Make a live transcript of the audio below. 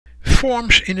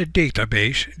Forms in a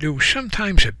database do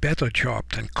sometimes a better job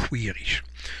than queries.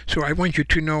 So I want you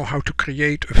to know how to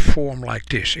create a form like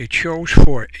this. It shows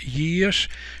for years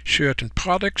certain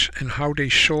products and how they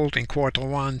sold in quarter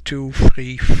 1, 2,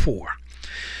 3, 4.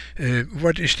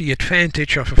 What is the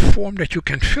advantage of a form? That you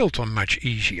can filter much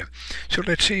easier. So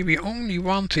let's say we only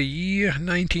want the year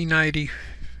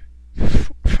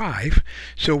 1995.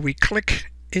 So we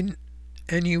click in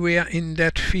anywhere in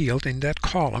that field, in that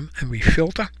column, and we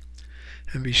filter.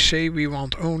 And we say we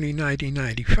want only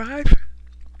 1995.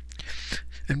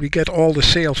 And we get all the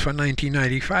sales for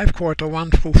 1995, quarter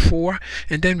 1 through 4.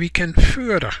 And then we can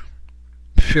further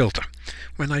filter.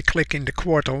 When I click in the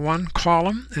quarter 1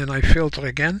 column and I filter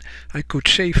again, I could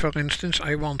say, for instance,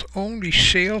 I want only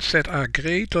sales that are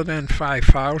greater than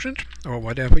 5,000, or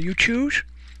whatever you choose.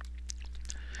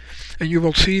 And you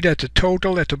will see that the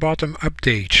total at the bottom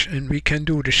updates. And we can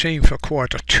do the same for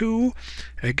quarter 2.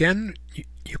 Again,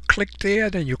 you click there,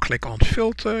 then you click on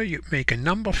filter, you make a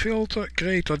number filter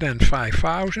greater than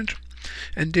 5,000.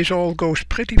 And this all goes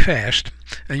pretty fast.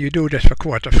 And you do that for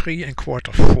quarter 3 and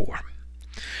quarter 4.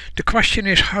 The question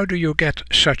is, how do you get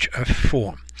such a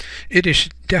form? It is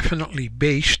definitely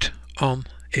based on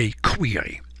a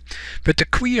query. But the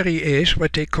query is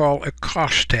what they call a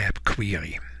Crosstab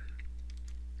query.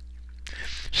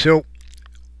 So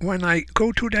when I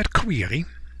go to that query,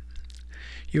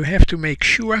 you have to make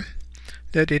sure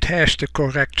that it has the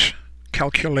correct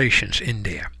calculations in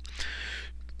there.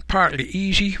 Partly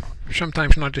easy,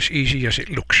 sometimes not as easy as it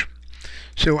looks.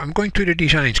 So I'm going to the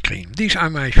design screen. These are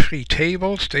my 3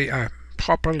 tables. They are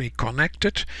properly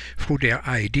connected through their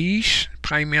IDs,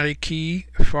 primary key,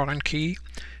 foreign key,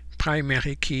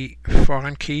 primary key,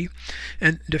 foreign key.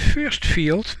 And the first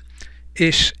field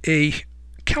is a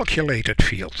calculated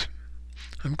field.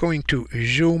 I'm going to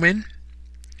zoom in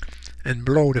and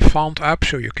blow the font up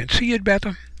so you can see it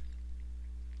better.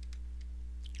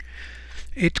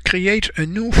 It creates a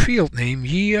new field name,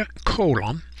 year,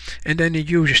 colon, and then it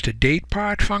uses the date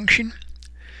part function.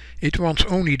 It wants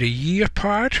only the year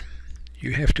part.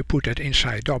 You have to put that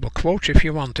inside double quotes. If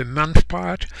you want the month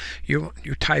part, you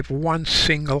type one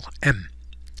single M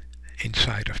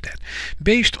inside of that,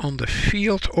 based on the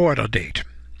field order date.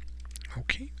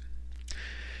 Okay.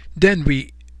 Then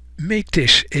we make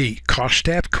this a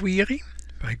Crosstab query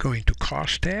by going to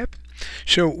Crosstab.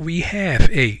 So we have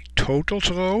a totals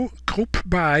row, group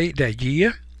by that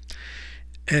year,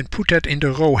 and put that in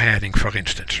the row heading, for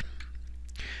instance.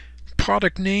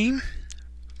 Product name,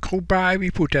 group by,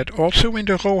 we put that also in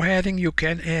the row heading. You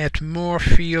can add more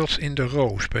fields in the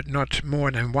rows, but not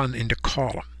more than one in the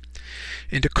column.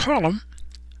 In the column,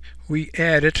 we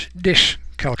added this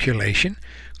calculation,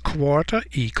 quarter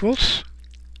equals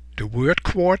the word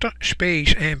quarter,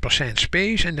 space, ampersand,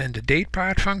 space, and then the date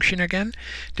part function again,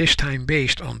 this time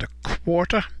based on the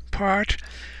quarter part,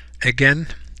 again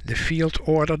the field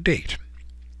order date.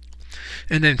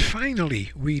 And then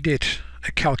finally we did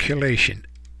a calculation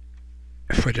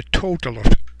for the total of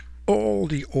all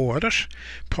the orders.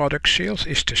 Product sales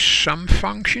is the sum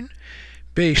function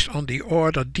based on the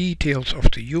order details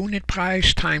of the unit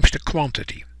price times the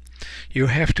quantity. You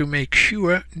have to make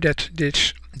sure that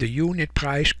the unit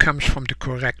price comes from the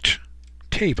correct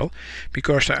table,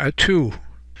 because there are 2.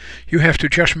 You have to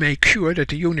just make sure that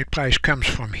the unit price comes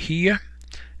from here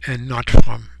and not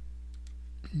from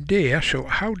there. So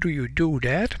how do you do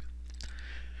that?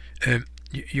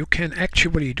 You can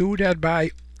actually do that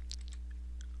by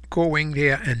going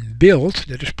there and build.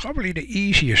 That is probably the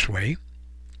easiest way.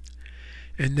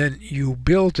 And then you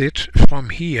build it from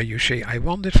here. You say, I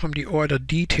want it from the order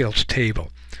details table.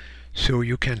 So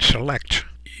you can select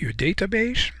your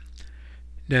database,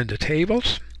 then the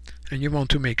tables, and you want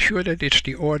to make sure that it's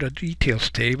the order details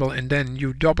table, and then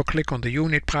you double click on the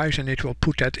unit price and it will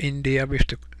put that in there with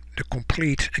the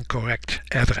complete and correct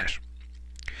address.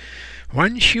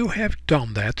 Once you have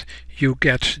done that, you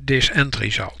get this end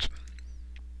result.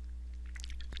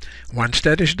 Once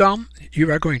that is done, you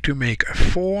are going to make a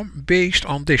form based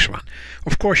on this one.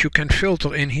 Of course you can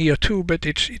filter in here too, but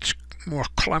it's more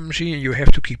clumsy and you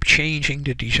have to keep changing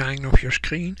the design of your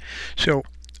screen. So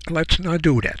let's not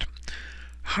do that.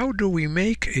 How do we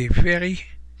make a very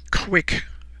quick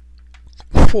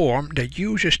form that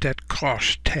uses that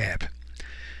Crosstab?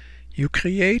 You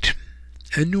create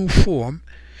a new form.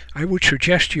 I would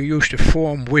suggest you use the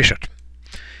form wizard,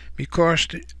 because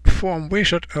the form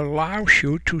wizard allows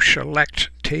you to select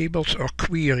tables or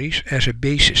queries as a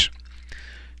basis.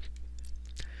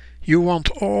 You want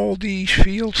all these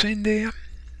fields in there.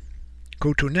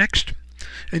 Go to next,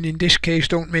 and in this case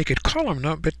don't make it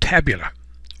columnar but tabular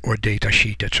or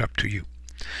datasheet, that's up to you.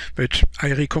 But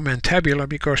I recommend tabular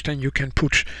because then you can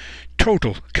put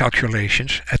total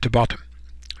calculations at the bottom.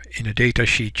 In a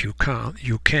datasheet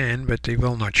you can, but they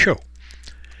will not show.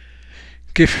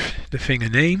 Give the thing a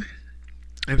name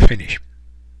and finish.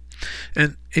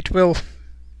 And it will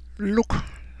look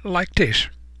like this.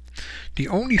 The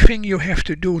only thing you have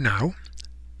to do now,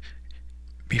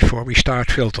 before we start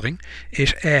filtering,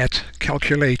 is add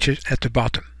calculators at the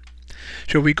bottom.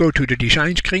 So we go to the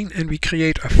design screen and we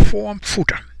create a form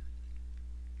footer.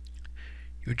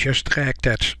 You just drag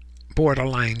that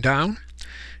borderline down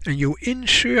and you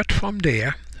insert from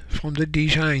there, from the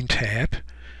design tab,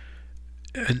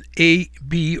 an A,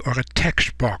 B or a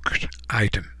text box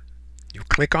item. You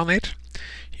click on it,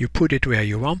 you put it where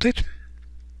you want it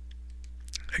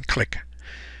and click.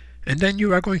 And then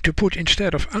you are going to put,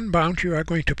 instead of unbound, you are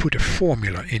going to put a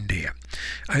formula in there.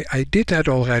 I did that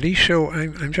already, so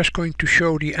I'm just going to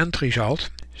show the end result.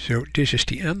 So this is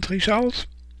the end result.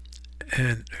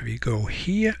 And we go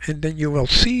here, and then you will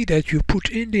see that you put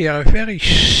in there a very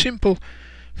simple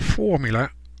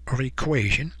formula or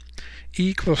equation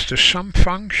equals the sum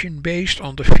function based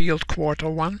on the field quarter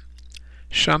 1,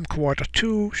 sum quarter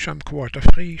 2, sum quarter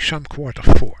 3, sum quarter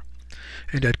 4.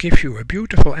 And that gives you a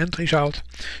beautiful end result.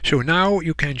 So now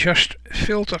you can just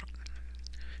filter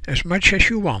as much as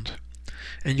you want.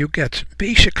 And you get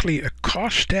basically a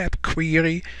Crosstab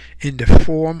query in the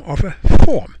form of a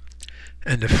form.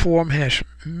 And the form has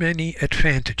many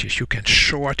advantages. You can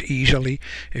sort easily.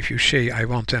 If you say I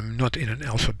want them not in an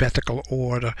alphabetical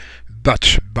order,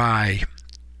 but by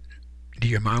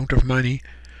the amount of money,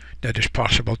 that is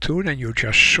possible too. Then you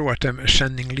just sort them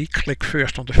ascendingly. Click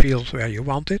first on the field where you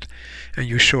want it, and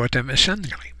you sort them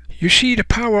ascendingly. You see the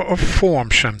power of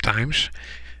forms sometimes.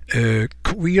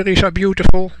 Queries are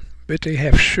beautiful, but they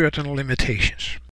have certain limitations.